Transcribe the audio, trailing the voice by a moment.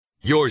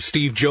Your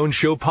Steve Jones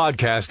Show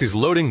podcast is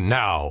loading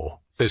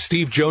now. The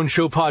Steve Jones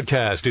Show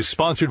podcast is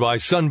sponsored by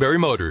Sunbury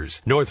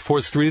Motors, North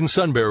 4th Street in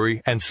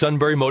Sunbury, and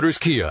Sunbury Motors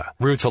Kia,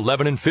 routes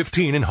 11 and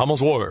 15 in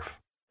Hummel's Wharf.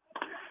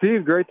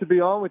 Steve, great to be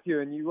on with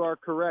you, and you are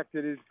correct.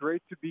 It is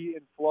great to be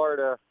in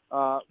Florida.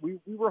 We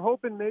were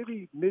hoping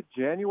maybe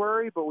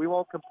mid-January, but we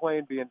won't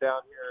complain being down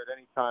here at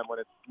any time when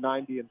it's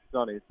 90 and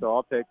sunny, so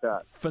I'll take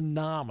that.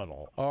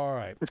 Phenomenal. All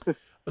right.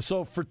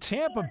 So for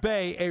Tampa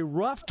Bay, a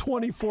rough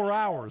 24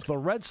 hours. The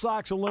Red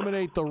Sox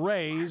eliminate the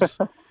Rays,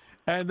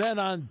 and then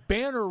on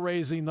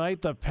banner-raising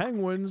night, the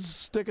Penguins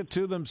stick it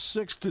to them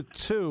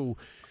 6-2.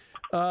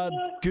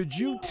 Could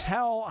you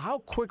tell how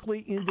quickly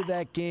into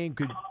that game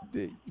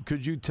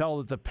could you tell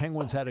that the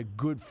Penguins had a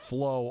good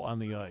flow on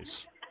the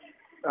ice?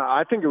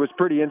 I think it was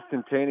pretty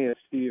instantaneous,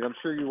 Steve. I'm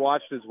sure you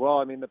watched as well.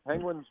 I mean, the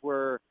Penguins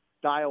were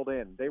dialed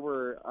in. They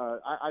were,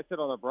 I said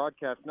on the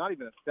broadcast, not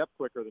even a step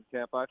quicker than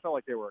Tampa. I felt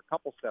like they were a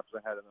couple steps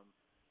ahead of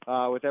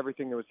them with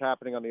everything that was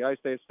happening on the ice.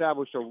 They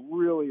established a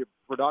really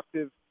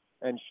productive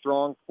and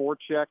strong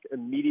forecheck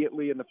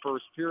immediately in the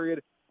first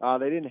period.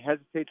 They didn't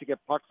hesitate to get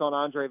pucks on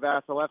Andrei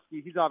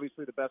Vasilevsky. He's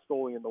obviously the best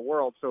goalie in the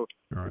world, so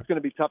It's going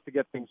to be tough to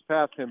get things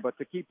past him. But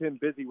to keep him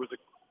busy was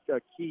a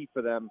key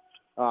for them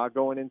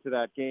going into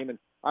that game. And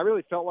I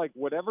really felt like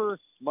whatever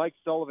Mike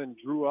Sullivan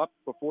drew up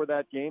before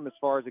that game as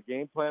far as a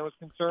game plan was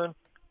concerned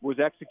was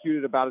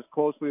executed about as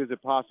closely as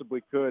it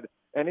possibly could.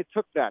 And it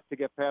took that to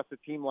get past a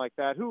team like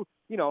that who,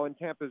 you know, in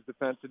Tampa's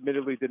defense,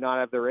 admittedly did not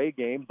have their A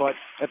game. But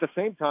at the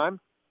same time,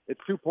 it's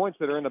 2 points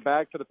that are in the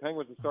bag for the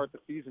Penguins to start the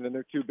season, and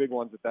they're two big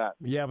ones at that.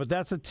 Yeah, but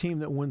that's a team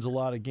that wins a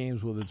lot of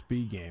games with its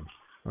B game.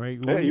 Right?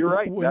 Yeah, you're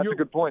right. That's a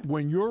good point.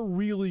 When you're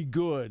really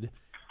good,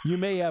 you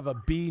may have a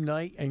B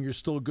night, and you're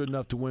still good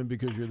enough to win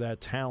because you're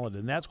that talented.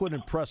 And that's what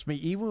impressed me.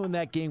 Even when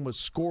that game was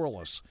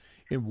scoreless,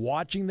 in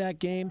watching that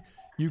game,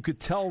 you could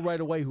tell right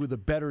away who the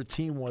better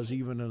team was,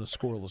 even in a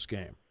scoreless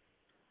game.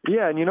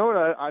 Yeah, and you know what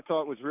I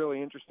thought was really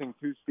interesting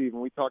too, Steve,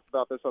 and we talked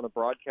about this on the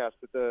broadcast,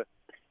 that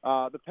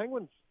the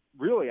Penguins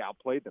really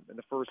outplayed them in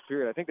the first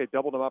period. I think they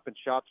doubled them up in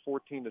shots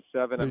 14-7.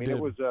 I mean, it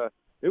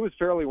was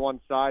fairly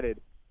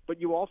one-sided. But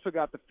you also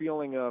got the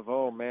feeling of,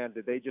 oh, man,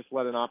 did they just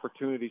let an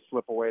opportunity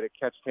slip away to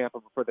catch Tampa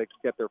before they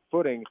could get their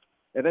footing?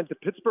 And then to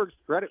Pittsburgh's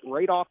credit,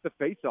 right off the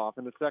face-off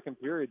in the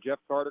second period, Jeff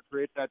Carter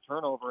creates that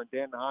turnover, and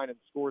Dan Heinen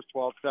scores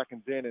 12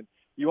 seconds in. And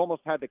you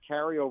almost had the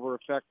carryover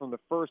effect from the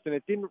first, and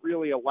it didn't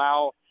really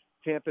allow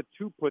Tampa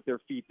to put their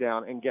feet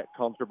down and get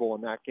comfortable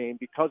in that game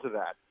because of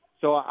that.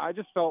 So I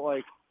just felt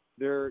like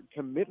their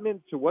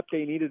commitment to what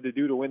they needed to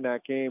do to win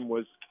that game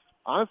was,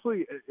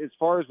 honestly, as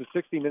far as the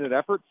 60-minute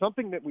effort,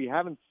 something that we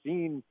haven't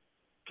seen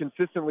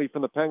consistently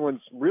from the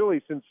Penguins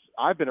really since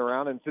I've been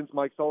around and since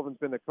Mike Sullivan's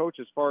been the coach,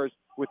 as far as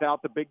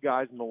without the big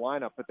guys in the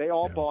lineup. But they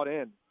all bought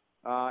in.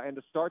 And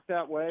to start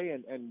that way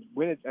and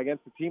win it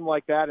against a team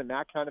like that in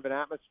that kind of an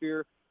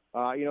atmosphere,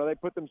 they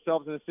put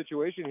themselves in a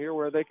situation here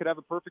where they could have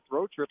a perfect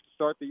road trip to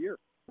start the year.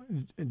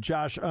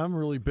 Josh, I'm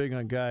really big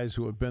on guys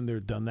who have been there,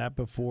 done that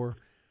before.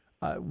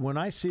 When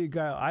I see a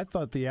guy, I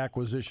thought the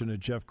acquisition of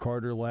Jeff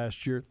Carter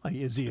last year, like,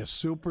 is he a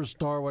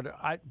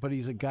superstar? But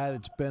he's a guy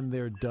that's been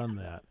there, done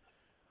that.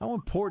 How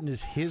important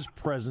is his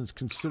presence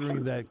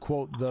considering that,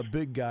 quote, the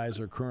big guys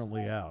are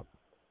currently out?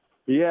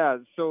 Yeah,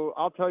 so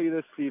I'll tell you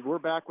this, Steve. We're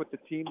back with the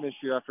team this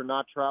year after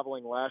not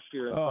traveling last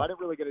year. And so I didn't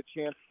really get a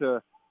chance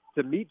to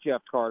meet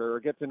Jeff Carter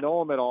or get to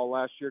know him at all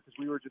last year because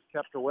we were just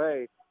kept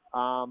away,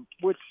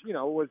 which,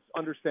 was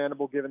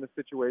understandable given the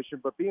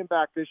situation. But being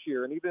back this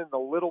year, and even in the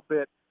little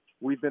bit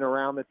we've been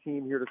around the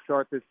team here to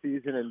start this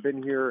season and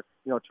been here,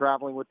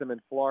 traveling with them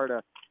in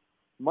Florida,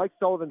 Mike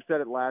Sullivan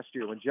said it last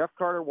year. When Jeff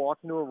Carter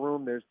walks into a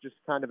room, there's just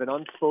kind of an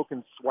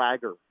unspoken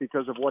swagger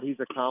because of what he's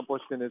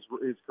accomplished in his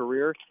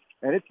career,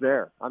 and it's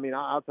there. I mean,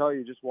 I'll tell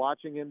you, just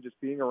watching him, just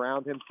being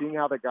around him, seeing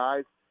how the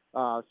guys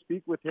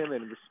speak with him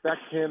and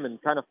respect him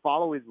and kind of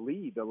follow his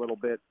lead a little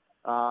bit,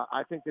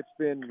 I think it's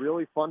been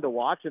really fun to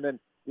watch. And then,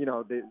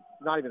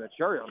 not even a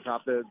cherry on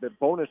top, the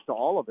bonus to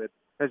all of it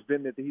has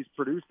been that he's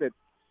produced at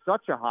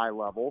such a high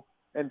level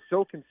and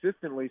so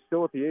consistently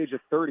still at the age of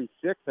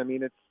 36. I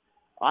mean,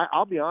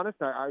 I'll be honest,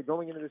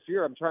 going into this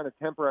year, I'm trying to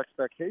temper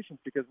expectations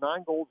because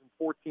 9 goals in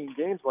 14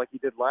 games like he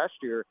did last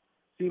year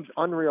seems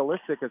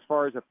unrealistic as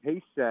far as a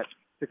pace set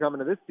to come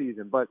into this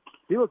season. But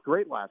he looked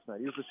great last night.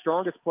 He was the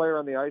strongest player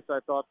on the ice, I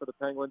thought, for the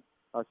Penguins.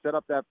 Set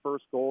up that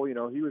first goal.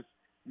 He was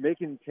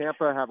making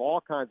Tampa have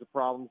all kinds of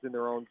problems in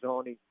their own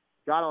zone. He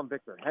got on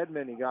Victor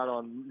Hedman. He got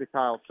on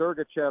Mikhail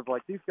Sergachev.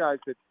 Like, these guys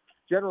that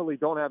generally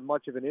don't have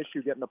much of an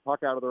issue getting the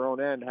puck out of their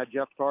own end had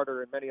Jeff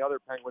Carter and many other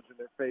Penguins in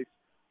their face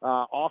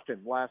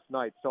often last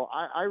night. So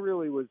I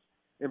really was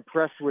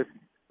impressed with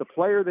the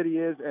player that he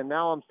is, and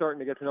now I'm starting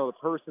to get to know the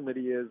person that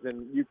he is,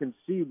 and you can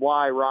see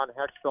why Ron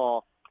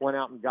Hextall went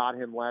out and got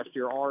him last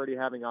year, already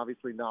having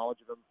obviously knowledge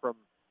of him from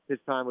his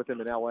time with him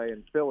in L.A.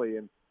 and Philly.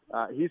 And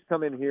he's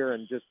come in here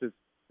and just has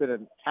been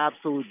an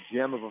absolute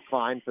gem of a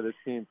find for this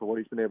team for what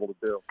he's been able to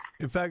do.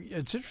 In fact,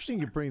 it's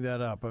interesting you bring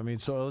that up. I mean,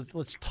 so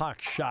let's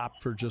talk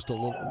shop for just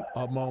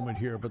a moment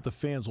here, but the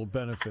fans will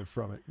benefit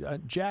from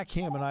it. Jack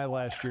Ham and I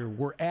last year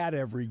were at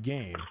every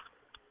game,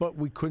 but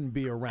we couldn't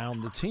be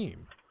around the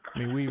team. I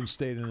mean, we even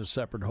stayed in a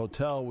separate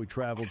hotel. We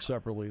traveled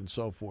separately and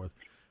so forth.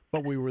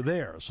 But we were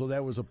there, so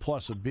that was a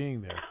plus of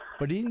being there.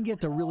 But he didn't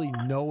get to really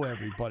know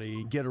everybody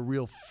and get a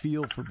real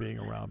feel for being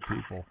around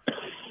people.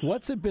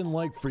 What's it been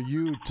like for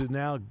you to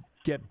now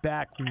get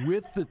back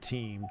with the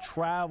team,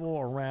 travel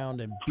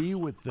around and be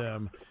with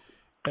them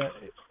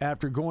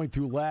after going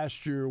through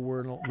last year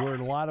where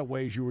in a lot of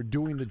ways you were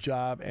doing the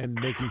job and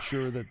making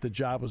sure that the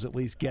job was at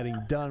least getting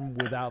done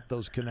without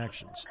those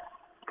connections?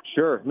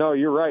 Sure. No,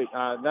 you're right.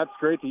 That's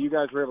great that you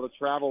guys were able to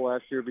travel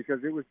last year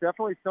because it was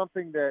definitely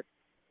something that,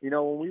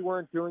 when we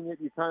weren't doing it,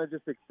 you kind of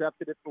just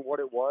accepted it for what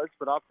it was.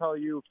 But I'll tell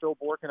you, Phil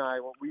Bork and I,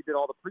 when we did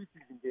all the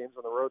preseason games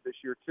on the road this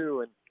year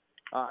too, and,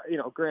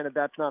 granted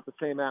that's not the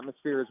same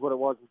atmosphere as what it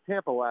was in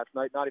Tampa last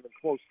night, not even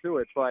close to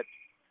it, but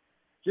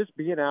just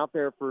being out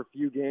there for a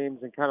few games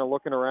and kind of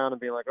looking around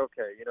and being like,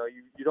 okay,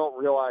 you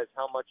don't realize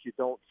how much you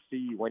don't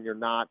see when you're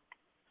not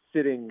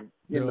sitting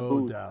in the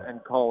booth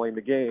and calling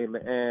the game.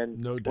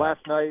 And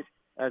last night,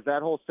 as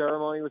that whole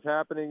ceremony was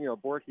happening,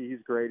 Borky,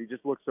 he's great. He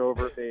just looks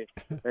over at me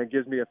and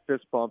gives me a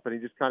fist bump, and he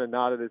just kind of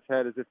nodded his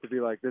head as if to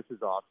be like, this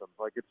is awesome.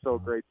 Like, it's so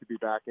great to be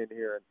back in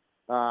here.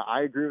 And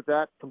I agree with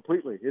that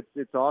completely.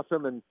 It's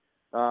awesome. And,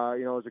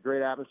 it was a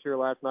great atmosphere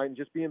last night. And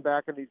just being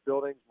back in these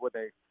buildings when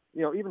they,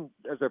 even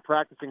as they're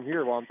practicing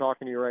here while I'm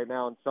talking to you right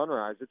now in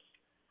Sunrise,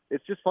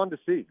 it's just fun to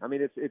see. I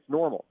mean, it's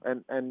normal.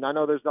 And I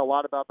know there's a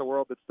lot about the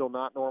world that's still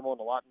not normal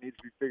and a lot needs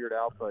to be figured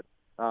out, but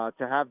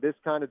to have this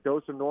kind of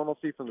dose of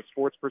normalcy from the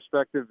sports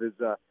perspective is,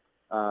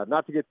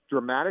 not to get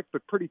dramatic,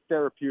 but pretty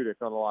therapeutic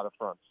on a lot of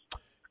fronts.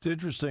 It's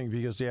interesting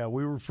because,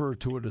 we refer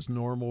to it as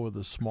normal with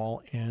a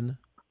small n.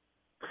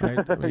 Right?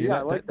 I mean,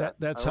 I like that.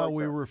 That's how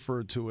we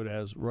refer to it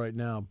as right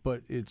now.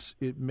 But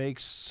it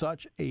makes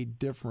such a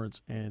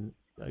difference, and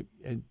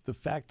the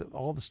fact that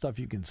all the stuff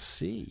you can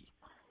see.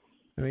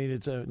 I mean,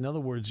 it's in other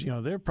words,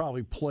 there are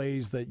probably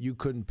plays that you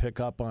couldn't pick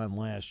up on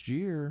last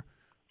year.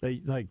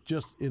 They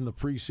just in the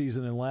preseason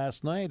and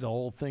last night, the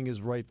whole thing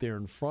is right there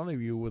in front of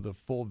you with a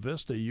full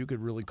vista. You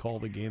could really call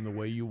the game the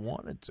way you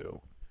wanted to.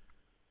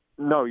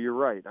 No, you're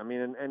right. I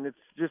mean, and it's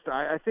just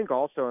I think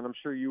also, and I'm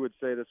sure you would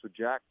say this with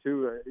Jack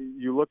too.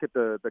 You look at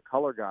the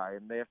color guy,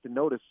 and they have to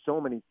notice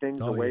so many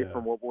things away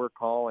from what we're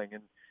calling,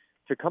 and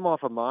to come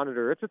off a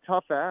monitor, it's a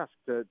tough ask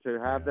to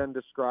have them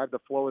describe the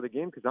flow of the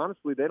game because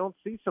honestly, they don't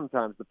see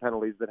sometimes the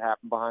penalties that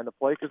happen behind the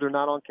play because they're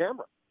not on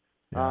camera.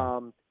 Yeah.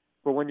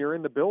 But when you're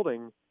in the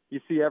building, you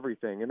see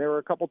everything. And there were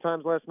a couple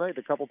times last night,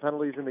 a couple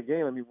penalties in the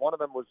game. I mean, one of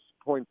them was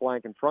point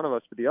blank in front of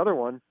us, but the other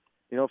one,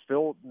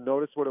 Phil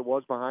noticed what it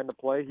was behind the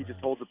play. He just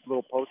holds a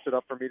little post-it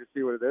up for me to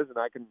see what it is, and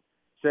I can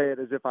say it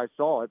as if I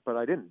saw it, but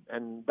I didn't.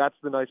 And that's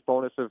the nice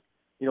bonus of,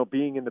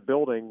 being in the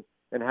building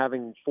and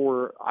having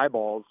 4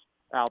 eyeballs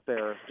out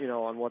there,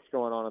 on what's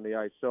going on the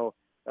ice. So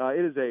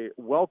it is a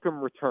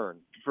welcome return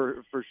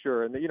for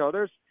sure. And,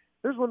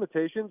 there's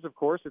limitations, of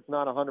course. It's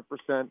not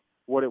 100%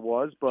 what it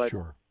was, but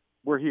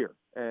we're here,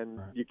 and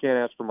you can't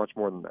ask for much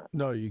more than that.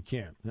 No, you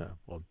can't. No.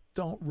 Well,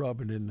 don't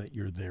rub it in that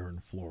you're there in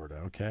Florida,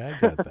 okay? I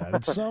get that.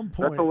 At some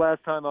point. That's the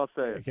last time I'll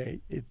say it.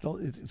 Okay.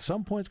 At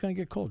some point, it's going to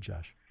get cold,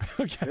 Josh.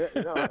 Okay.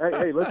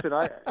 Hey, listen,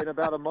 in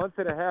about a month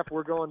and a half,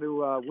 we're going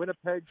to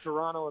Winnipeg,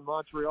 Toronto, and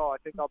Montreal. I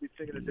think I'll be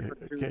singing a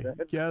different tune then.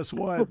 Guess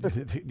what?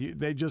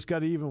 They just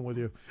got even with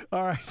you.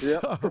 All right.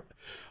 Yep.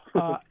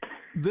 So,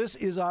 this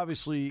is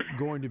obviously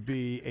going to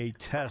be a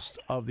test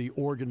of the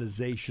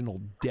organizational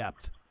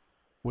depth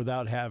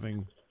without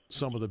having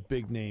some of the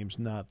big names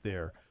not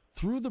there.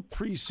 Through the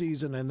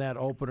preseason and that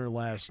opener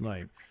last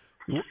night,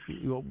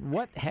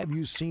 what have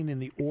you seen in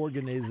the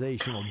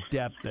organizational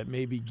depth that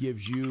maybe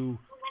gives you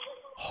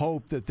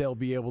hope that they'll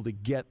be able to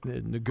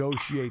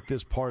negotiate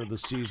this part of the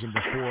season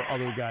before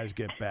other guys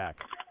get back?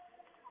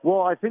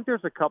 Well, I think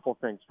there's a couple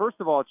things. First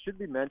of all, it should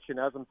be mentioned,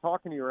 as I'm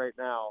talking to you right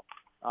now,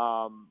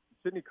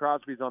 Sidney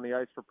Crosby's on the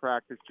ice for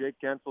practice. Jake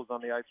Guentzel's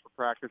on the ice for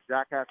practice.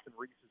 Zach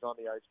Aston-Reese is on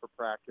the ice for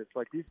practice.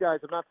 Like, these guys,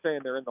 I'm not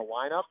saying they're in the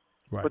lineup,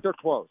 but they're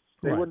close.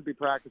 They wouldn't be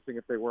practicing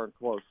if they weren't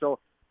close. So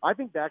I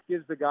think that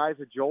gives the guys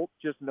a jolt,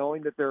 just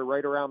knowing that they're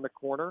right around the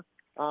corner.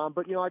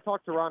 But, I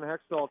talked to Ron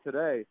Hextall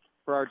today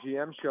for our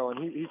GM show,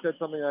 and he said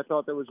something I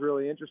thought that was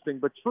really interesting,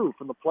 but true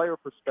from the player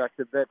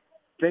perspective, that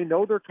they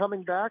know they're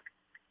coming back,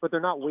 but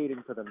they're not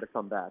waiting for them to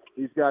come back.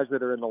 These guys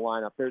that are in the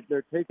lineup,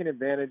 they're taking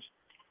advantage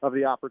of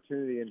the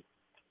opportunity. And,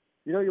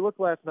 you look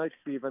last night,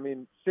 Steve,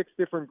 6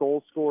 different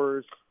goal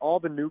scorers,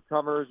 all the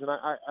newcomers, and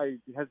I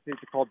hesitate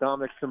to call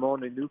Dominic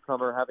Simone a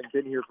newcomer, having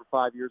been here for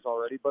 5 years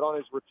already, but on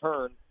his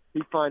return,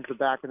 he finds the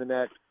back of the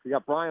net. You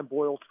got Brian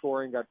Boyle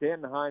scoring, got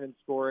Danton Heinen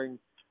scoring,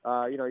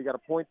 you got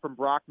a point from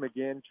Brock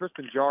McGinn.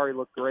 Tristan Jarry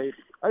looked great.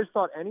 I just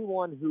thought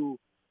anyone who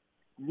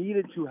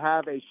needed to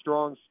have a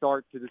strong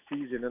start to the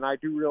season, and I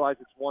do realize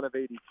it's 1 of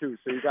 82,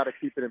 so you got to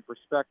keep it in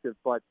perspective,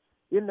 but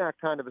in that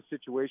kind of a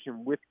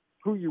situation with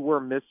who you were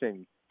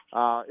missing,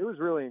 it was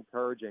really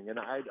encouraging. And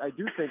I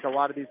do think a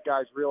lot of these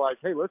guys realize,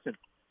 hey, listen,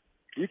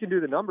 you can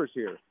do the numbers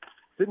here.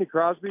 Sidney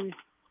Crosby,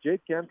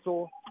 Jake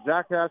Guentzel,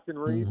 Zach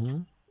Aston-Reese,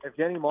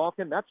 Evgeny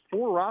Malkin, that's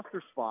 4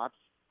 roster spots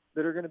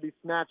that are going to be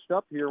snatched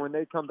up here when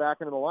they come back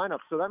into the lineup.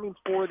 So that means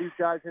 4 of these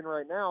guys in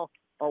right now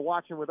are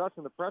watching with us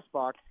in the press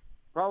box,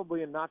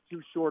 probably in not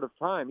too short of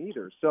time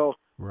either. So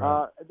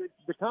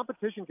the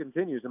competition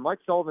continues, and Mike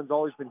Sullivan's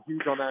always been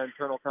huge on that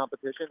internal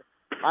competition.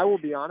 I will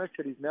be honest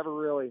that he's never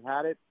really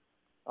had it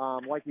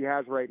like he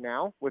has right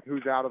now with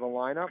who's out of the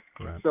lineup.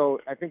 Right. So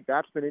I think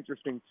that's been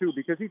interesting too,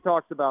 because he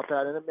talks about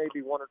that, and it may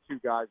be 1 or 2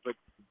 guys, but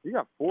you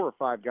got 4 or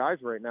 5 guys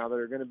right now that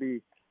are going to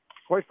be,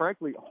 quite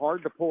frankly,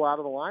 hard to pull out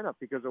of the lineup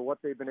because of what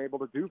they've been able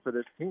to do for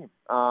this team.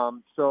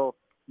 So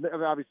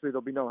obviously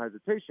there'll be no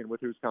hesitation with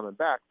who's coming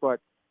back,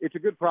 but it's a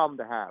good problem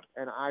to have.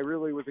 And I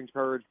really was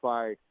encouraged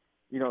by,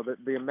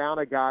 the amount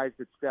of guys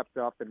that stepped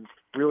up and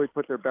really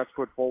put their best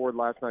foot forward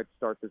last night to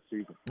start this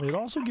season. It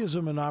also gives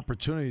them an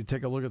opportunity to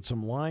take a look at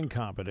some line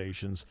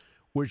combinations,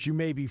 which you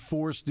may be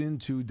forced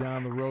into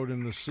down the road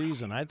in the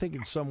season. I think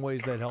in some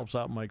ways that helps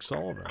out Mike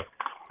Sullivan.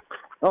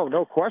 Oh,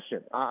 no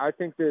question. I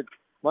think that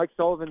Mike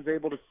Sullivan's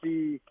able to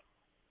see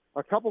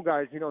a couple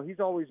guys. He's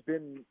always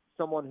been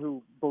someone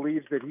who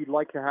believes that he'd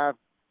like to have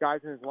guys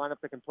in his lineup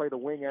that can play the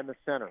wing and the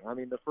center. I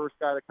mean, the first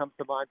guy that comes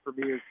to mind for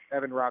me is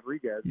Evan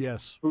Rodriguez,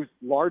 yes, who's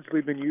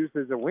largely been used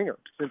as a winger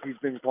since he's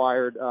been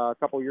acquired a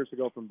couple of years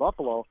ago from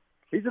Buffalo.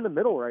 He's in the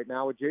middle right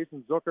now with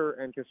Jason Zucker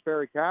and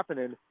Kasperi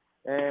Kapanen.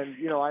 And,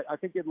 I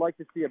think you'd like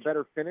to see a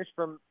better finish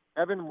from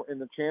Evan in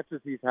the chances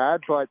he's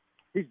had, but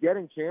he's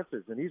getting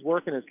chances, and he's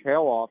working his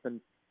tail off.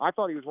 And I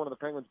thought he was one of the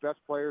Penguins' best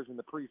players in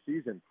the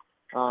preseason.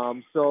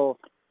 So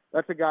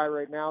that's a guy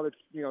right now that,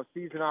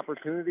 sees an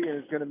opportunity and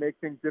is going to make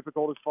things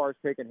difficult as far as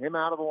taking him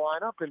out of the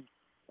lineup.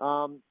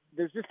 And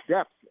there's just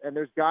depth, and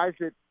there's guys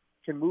that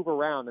can move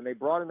around. And they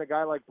brought in a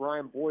guy like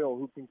Brian Boyle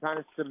who can kind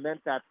of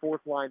cement that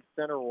fourth-line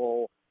center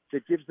role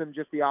that gives them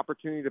just the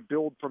opportunity to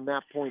build from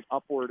that point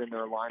upward in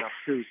their lineup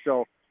too.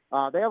 So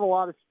they have a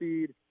lot of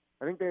speed.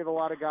 I think they have a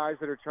lot of guys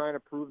that are trying to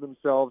prove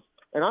themselves.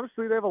 And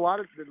honestly, they have a lot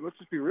of, let's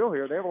just be real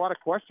here, they have a lot of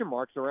question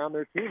marks around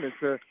their team as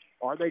to,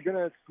 are they going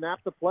to snap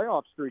the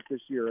playoff streak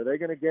this year? Are they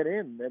going to get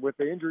in with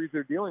the injuries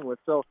they're dealing with?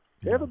 So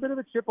they have a bit of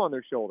a chip on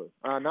their shoulder.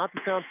 Not to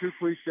sound too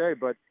cliche,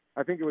 but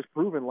I think it was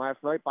proven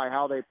last night by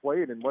how they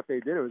played and what they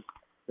did.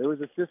 It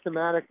was a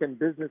systematic and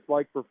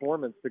business-like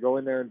performance to go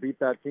in there and beat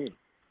that team.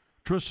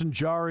 Tristan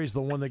Jarry's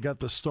the one that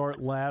got the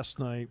start last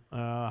night.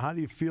 How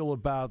do you feel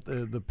about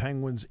the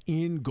Penguins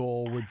in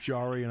goal with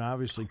Jarry and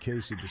obviously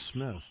Casey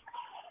DeSmith?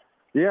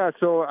 Yeah,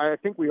 so I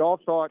think we all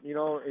thought,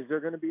 is there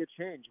going to be a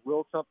change?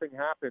 Will something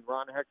happen?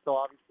 Ron Hextall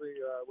obviously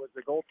was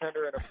a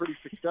goaltender and a pretty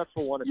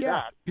successful one at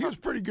that. He was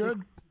pretty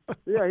good.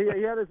 Yeah,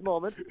 he had his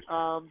moment.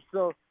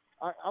 So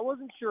I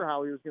wasn't sure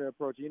how he was going to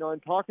approach it. In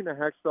talking to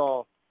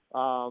Hextall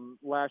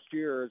last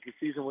year as the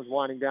season was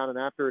winding down and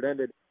after it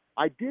ended,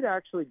 I did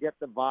actually get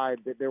the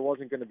vibe that there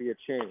wasn't going to be a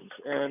change.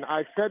 And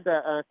I said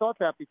that, and I thought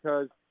that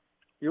because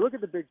you look at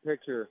the big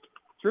picture,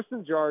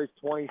 Tristan Jarry's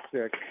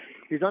 26.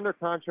 He's under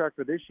contract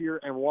for this year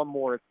and one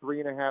more at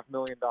 $3.5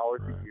 million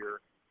a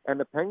year. And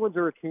the Penguins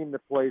are a team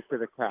that pays to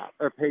the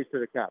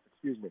cap.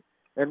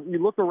 And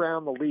you look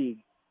around the league,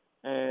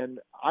 and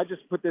I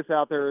just put this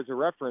out there as a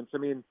reference. I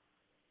mean,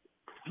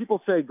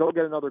 people say, go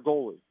get another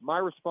goalie. My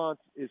response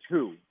is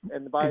who?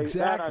 And by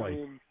that, I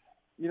mean,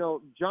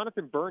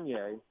 Jonathan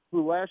Bernier,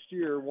 who last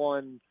year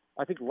won,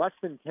 I think, less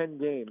than 10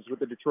 games with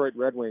the Detroit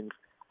Red Wings,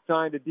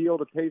 signed a deal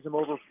that pays him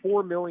over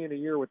 $4 million a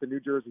year with the New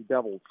Jersey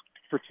Devils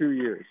for 2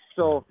 years.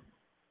 So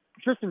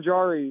Tristan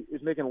Jarry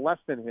is making less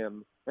than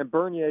him, and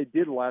Bernier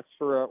did less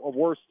for a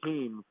worse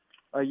team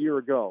a year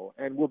ago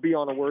and will be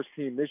on a worse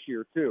team this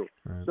year too.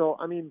 Right. So,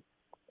 I mean,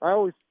 I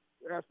always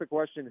ask the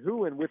question,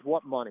 who and with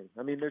what money?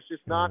 I mean, there's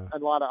just not a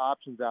lot of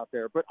options out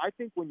there. But I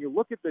think when you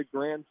look at the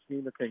grand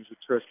scheme of things with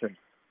Tristan,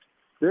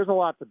 there's a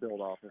lot to build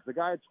off of. The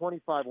guy had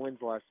 25 wins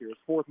last year,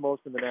 was 4th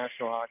most in the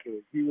National Hockey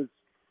League. He was,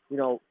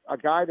 a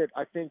guy that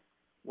I think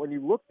when you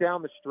look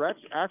down the stretch,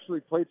 actually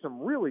played some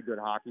really good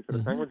hockey for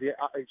the Penguins. He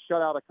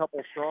shut out a couple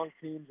of strong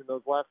teams in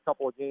those last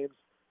couple of games,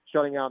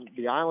 shutting out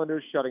the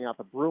Islanders, shutting out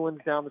the Bruins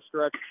down the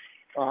stretch.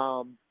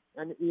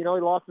 And, he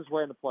lost his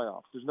way in the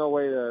playoffs. There's no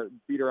way to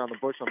beat around the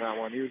bush on that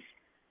one. He was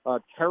a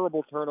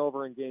terrible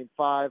turnover in Game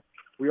 5.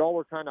 We all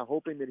were kind of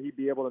hoping that he'd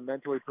be able to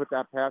mentally put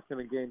that past him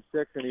in Game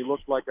 6, and he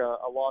looked like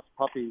a lost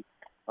puppy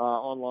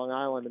on Long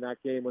Island in that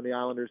game when the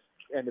Islanders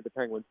ended the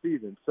Penguins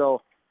season.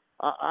 So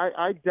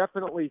I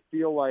definitely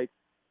feel like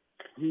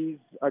he's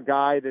a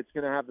guy that's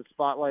going to have the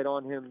spotlight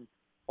on him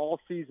all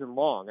season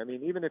long. I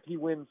mean, even if he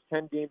wins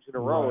 10 games in a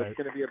row, it's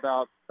going to be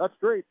about, that's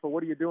great, but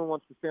what are you doing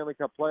once the Stanley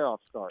Cup playoffs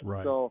start?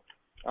 Right. So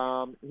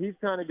he's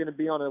kind of going to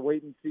be on a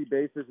wait-and-see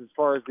basis as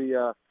far as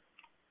the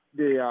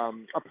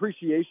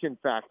appreciation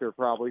factor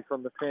probably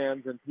from the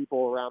fans and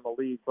people around the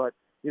league. But,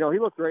 he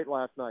looked great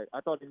last night.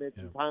 I thought he made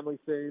some timely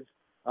saves.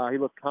 He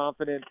looked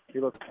confident. He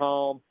looked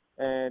calm.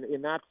 And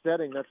in that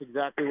setting, that's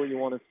exactly what you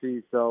want to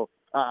see. So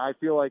I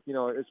feel like,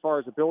 as far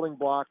as a building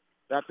block,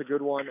 that's a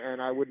good one.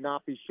 And I would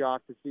not be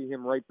shocked to see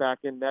him right back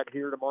in net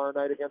here tomorrow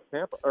night against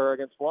Tampa or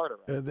against Florida.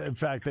 In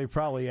fact, they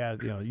probably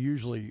add,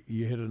 usually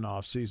you hit an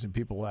off season,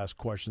 people ask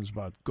questions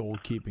about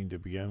goalkeeping to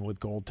begin with,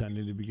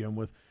 goaltending to begin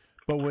with.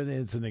 But when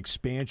it's an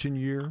expansion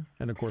year,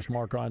 and of course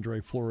Marc-Andre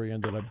Fleury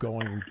ended up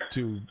going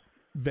to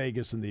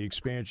Vegas in the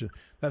expansion,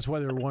 that's why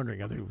they're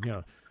wondering, I think,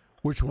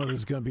 which one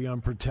is going to be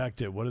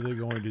unprotected? What are they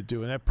going to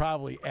do? And that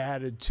probably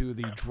added to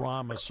the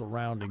drama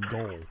surrounding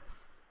goal.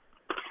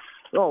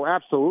 Oh,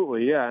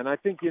 absolutely, yeah. And I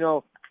think,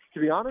 to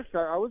be honest,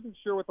 I wasn't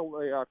sure what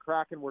the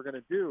Kraken were going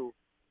to do.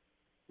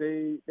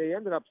 They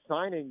ended up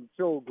signing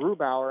Phil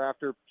Grubauer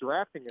after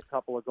drafting a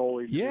couple of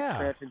goalies in the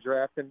expansion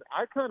draft. And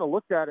I kind of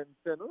looked at it and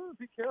said,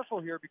 be careful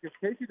here because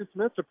Casey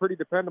DeSmith's a pretty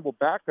dependable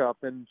backup.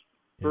 And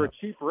for a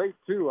cheap rate,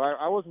 too.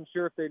 I wasn't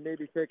sure if they'd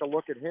maybe take a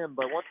look at him.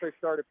 But once they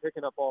started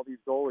picking up all these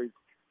goalies,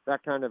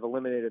 that kind of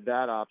eliminated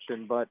that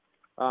option. But,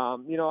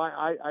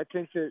 I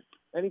think that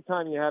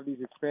anytime you have these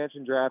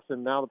expansion drafts,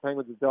 and now the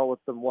Penguins have dealt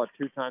with them,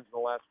 2 times in the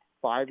last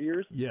 5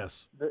 years?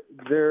 Yes.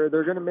 They're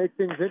going to make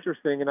things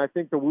interesting, and I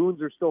think the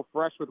wounds are still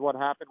fresh with what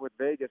happened with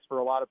Vegas for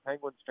a lot of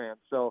Penguins fans.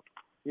 So,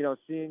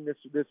 seeing this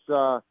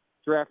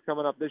draft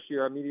coming up this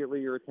year,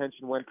 immediately your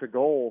attention went to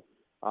goal.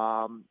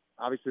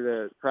 Obviously,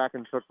 the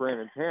Kraken took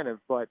Brandon Tanev,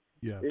 but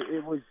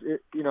it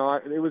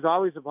was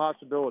always a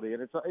possibility,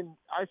 and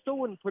I still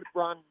wouldn't put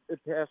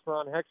past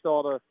Ron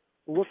Hextall to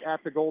look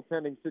at the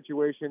goaltending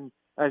situation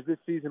as this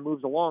season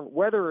moves along,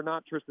 whether or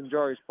not Tristan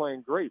Jarry is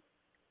playing great.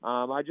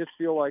 I just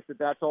feel like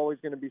that's always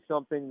going to be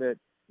something that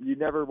you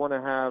never want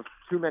to have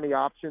too many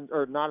options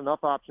or not enough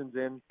options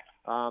in.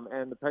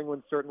 And the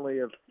Penguins certainly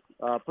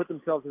have put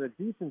themselves in a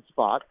decent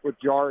spot with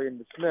Jarry and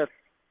DeSmith.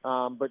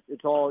 But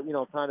it's all,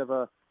 kind of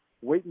a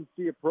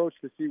wait-and-see approach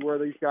to see where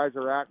these guys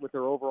are at with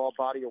their overall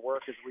body of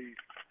work as we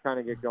kind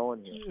of get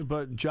going here.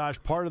 But,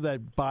 Josh, part of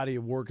that body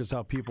of work is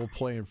how people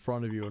play in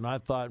front of you. And I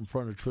thought in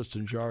front of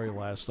Tristan Jarry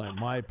last night, in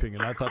my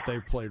opinion, I thought they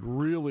played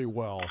really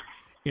well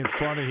in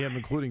front of him,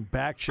 including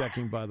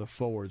back-checking by the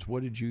forwards.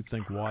 What did you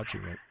think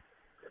watching it?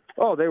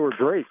 Oh, they were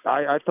great.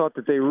 I thought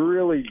that they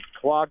really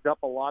clogged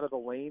up a lot of the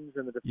lanes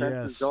in the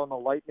defensive zone. The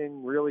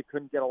Lightning really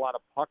couldn't get a lot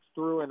of pucks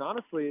through. And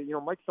honestly,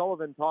 Mike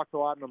Sullivan talked a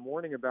lot in the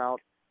morning about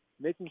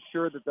making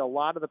sure that a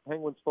lot of the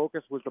Penguins'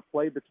 focus was to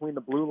play between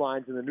the blue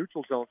lines and the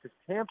neutral zone because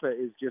Tampa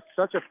is just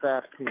such a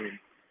fast team.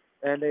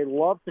 And they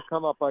love to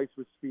come up ice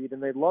with speed,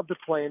 and they love to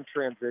play in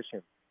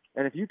transition.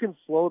 And if you can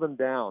slow them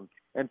down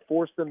and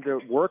force them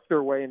to work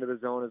their way into the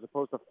zone as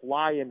opposed to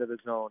fly into the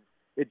zone,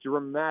 it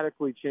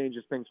dramatically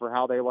changes things for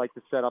how they like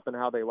to set up and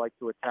how they like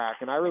to attack.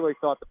 And I really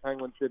thought the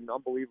Penguins did an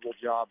unbelievable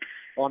job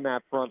on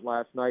that front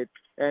last night.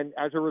 And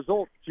as a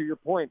result, to your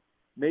point,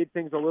 made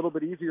things a little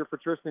bit easier for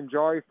Tristan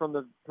Jarry from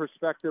the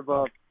perspective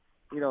of,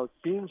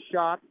 seeing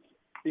shots,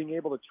 being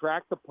able to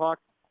track the puck,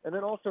 and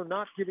then also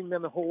not giving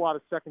them a whole lot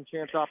of second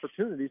chance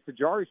opportunities. To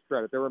Jarry's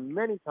credit, there were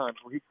many times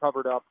where he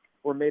covered up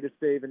or made a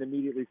save and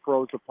immediately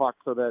froze the puck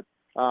so that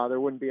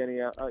there wouldn't be any,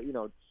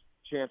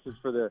 chances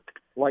for the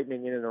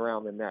Lightning in and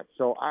around the net.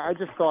 So I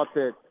just thought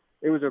that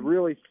it was a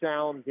really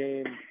sound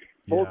game,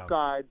 both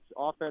sides,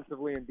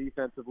 offensively and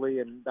defensively,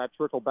 and that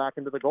trickled back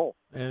into the goal.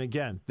 And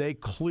again, they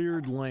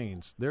cleared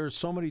lanes. There are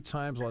so many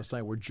times last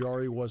night where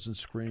Jarry wasn't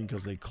screened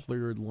because they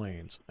cleared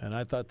lanes, and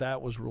I thought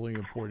that was really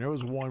important. There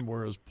was one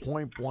where it was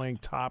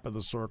point-blank, top of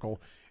the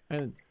circle,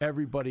 and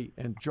everybody,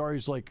 and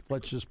Jarry's like,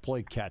 let's just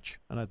play catch,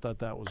 and I thought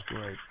that was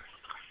great.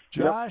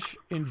 Josh,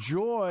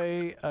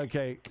 enjoy.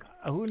 Okay,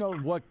 who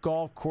knows what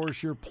golf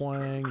course you're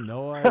playing?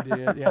 No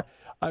idea.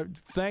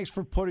 Thanks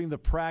for putting the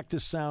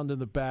practice sound in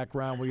the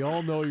background. We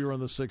all know you're on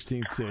the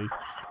 16th tee.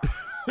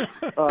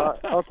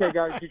 Okay,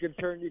 guys, you can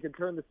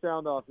turn the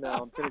sound off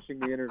now. I'm finishing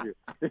the interview.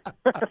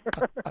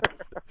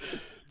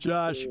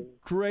 Josh,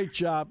 great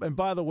job. And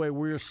by the way,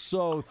 we're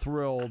so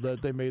thrilled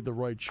that they made the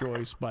right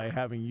choice by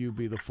having you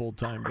be the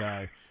full-time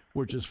guy,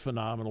 which is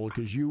phenomenal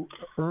because you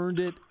earned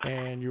it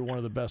and you're one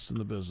of the best in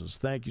the business.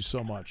 Thank you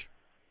so much.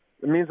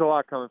 It means a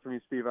lot coming from you,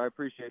 Steve. I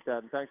appreciate that,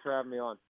 and thanks for having me on.